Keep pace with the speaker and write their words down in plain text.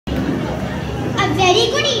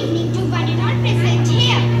Very good evening to one and all present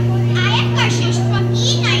here. I am Kashish from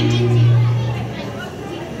E19.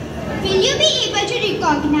 Will you be able to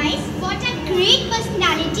recognize what a great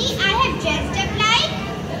personality I have dressed up like?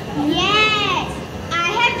 Yes, I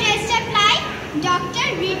have dressed up like Dr.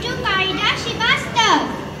 Ritu Karidhal.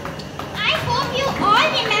 I hope you all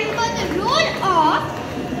remember the role of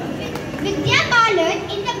Vidya Balan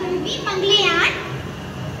in the movie Chandrayaan,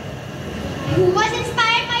 who was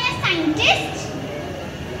inspired by a scientist.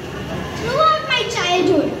 Throughout my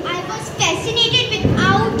childhood, I was fascinated with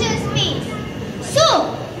outer space.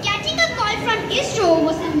 So, getting a call from ISRO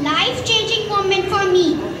was a life-changing moment for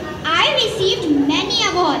me. I received many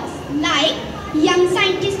awards like Young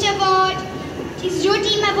Scientist Award, ISRO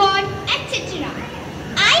Team Award, etc.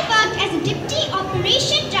 I worked as a Deputy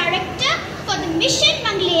Operation Director for the Mission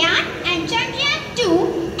Mangalyaan and Chandrayaan-2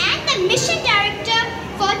 and the Mission Director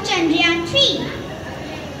for Chandrayaan-3.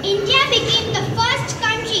 India became the first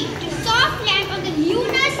country to soft land on the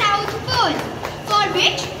lunar South Pole, for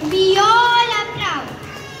which we all are proud.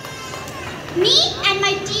 Me and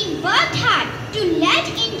my team worked hard to lead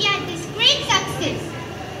India this great success.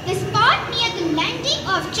 The spot near the landing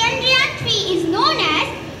of Chandrayaan-3 is known as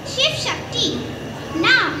Shiv Shakti.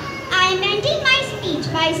 Now, I am ending my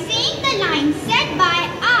speech by saying the line said by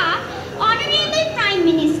our Honorable Prime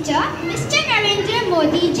Minister, Mr. Narendra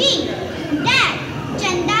Modi ji, that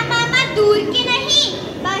Chanda Mama dur ke